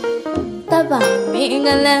the bombing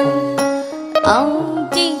alone. Oh,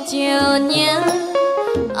 did you know?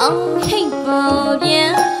 Oh, hateful,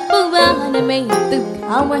 yeah. Move on and make the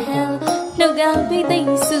our hell. No doubt be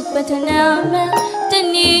the super tonight. The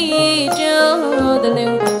need you, the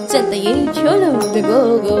new. Set the intro to go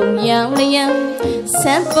young, the young.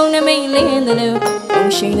 Sample the main in the new. Oh,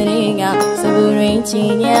 shake the ring out, so we're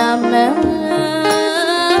reaching young.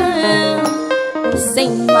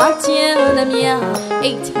 Sing my chill, the mia.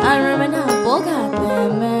 8 hours and a boga,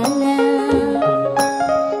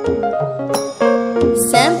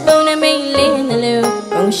 sample the main in the new.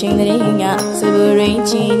 Oh, shake the ring out, so we're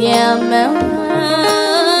reaching young.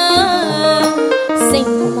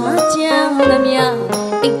 Sing my chill, the mia.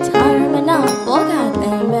 8 hours and a boga,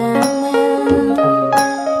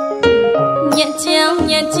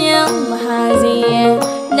 Nhật chào Mahaziya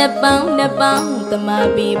Napang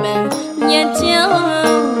tamabiban Nhật chào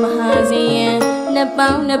Mahaziya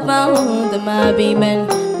Napang tamabiban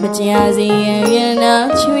Machiaziya Yana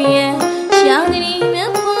chuya Shangri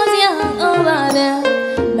Napozia Ovada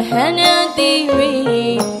Mahana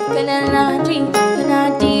Tiri Kanati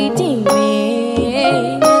Timi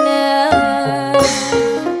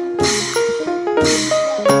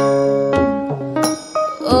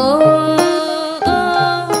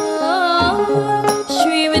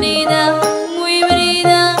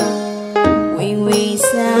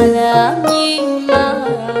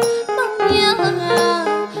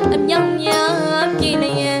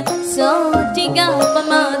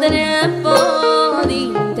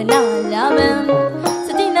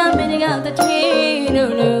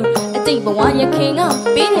But why you king up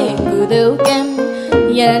beating good again?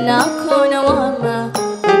 Yeah, now corner one,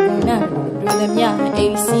 do them ya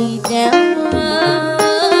AC down.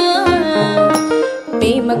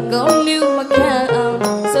 Be my go new my cow,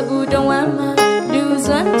 Sabu don't want my lose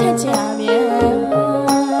one touch of ya.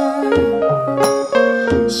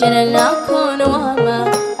 Should I now corner one,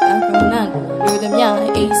 do them ya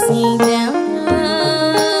AC down.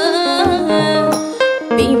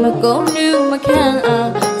 Be my go new my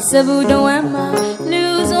cow. Sabu don't want my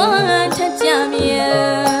lose one touch of ya.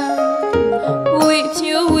 With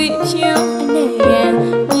you, and again,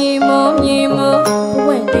 ye more,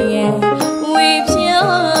 when again. With you,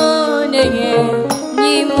 and again,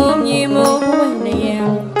 ye more, when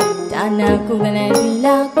again. Dana Kugana,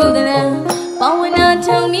 Villa Kugana, Pawana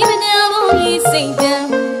told me the devil he sing them.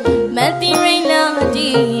 Matty rain now,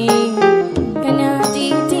 deep, Canati,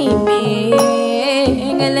 me,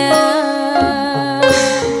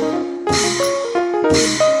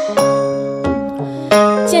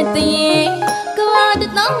 Chết đi, cô ai được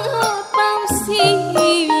nóng hộp bao xì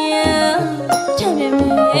Chẳng để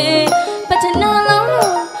mê, bà chân nó lâu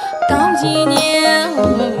rồi, có gì nhé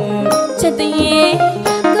Chết đi,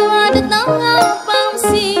 cô ai được nóng hộp bao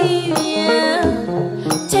xì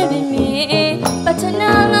Chẳng để mê, bà chân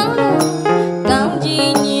nó lâu rồi, có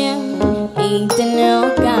gì nhé Ý tên nó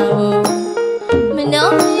cao Mình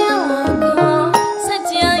đâu nhau có, sao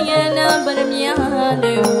chả nhé nó bà đâm nhá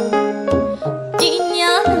lưu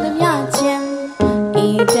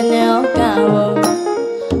Chanel cao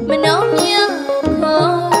mình nói nhớ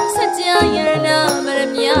khó sẽ chơi như nào mà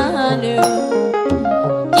làm nhớ được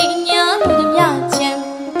chỉ nhớ làm nhớ chẳng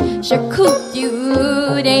sẽ khúc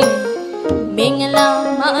you đây mình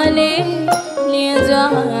làm mà lên liền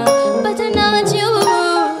do bắt nó chiếu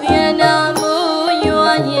ya na mu yo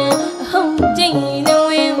ya không chính đâu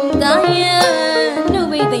em ta ya đâu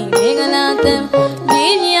bị tình mình là tâm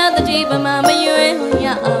đi nhà ta chỉ bằng mà yêu em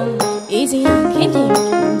ya easy can't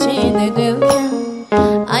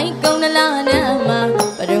I gonna la ma,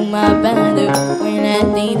 but in my band when I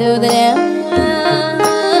think of them.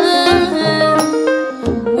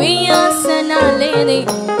 We are sana lady,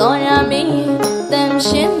 gonna me, them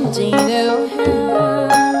shinji do.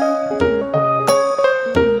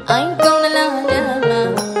 I gonna la ma,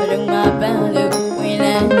 but in my band when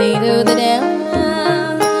I think of them.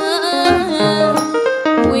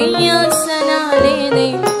 We are sana lady,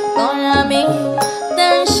 gonna me,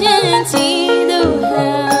 them shinji do.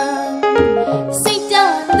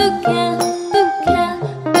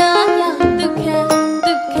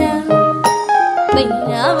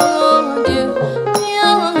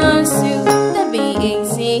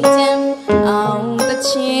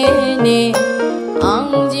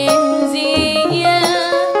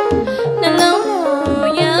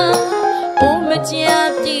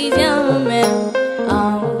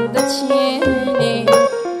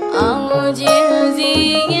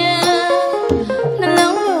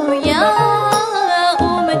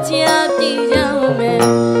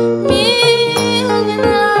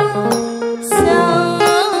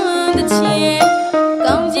 Chia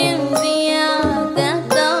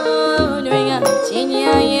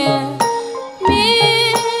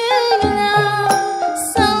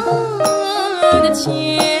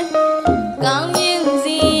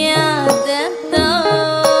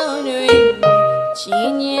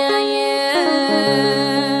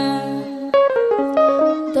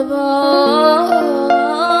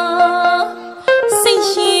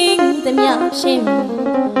ရှင်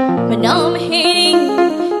မနှောမဟင်း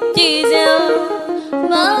ကြည်စံ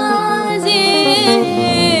မစီ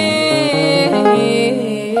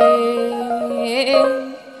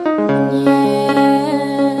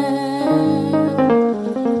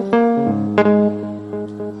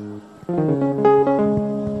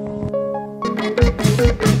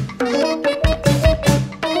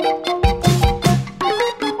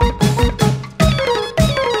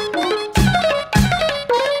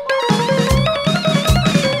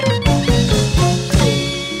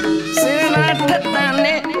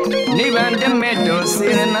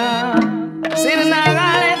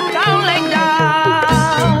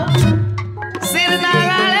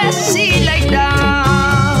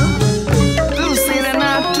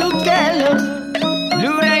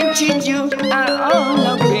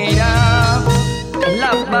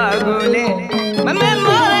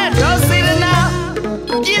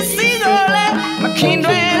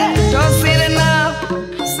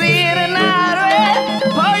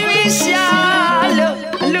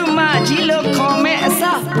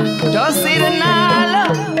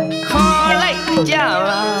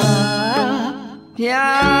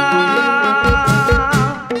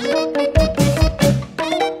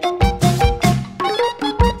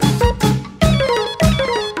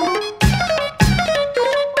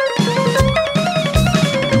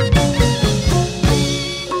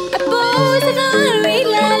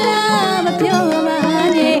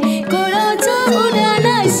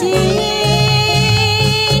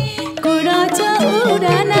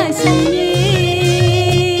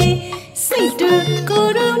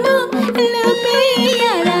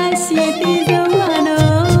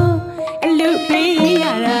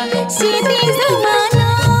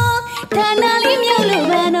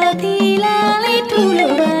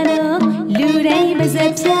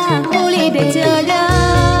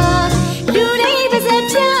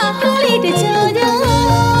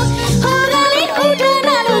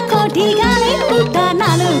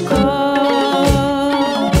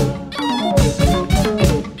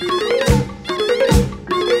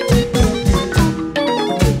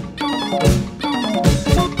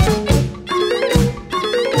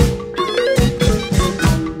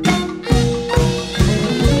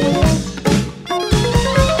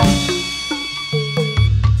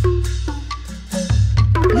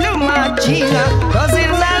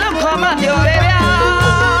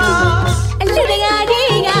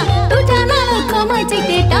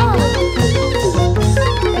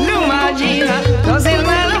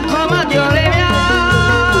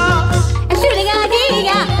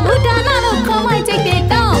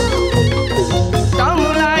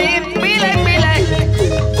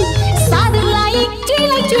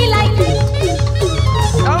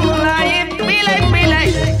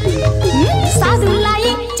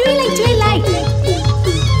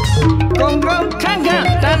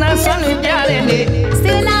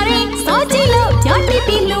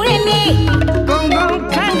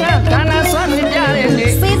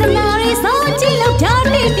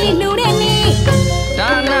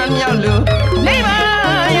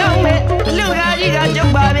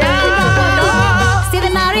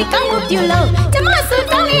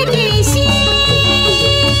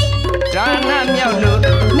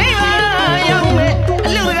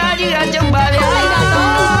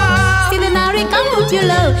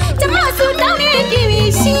Hello.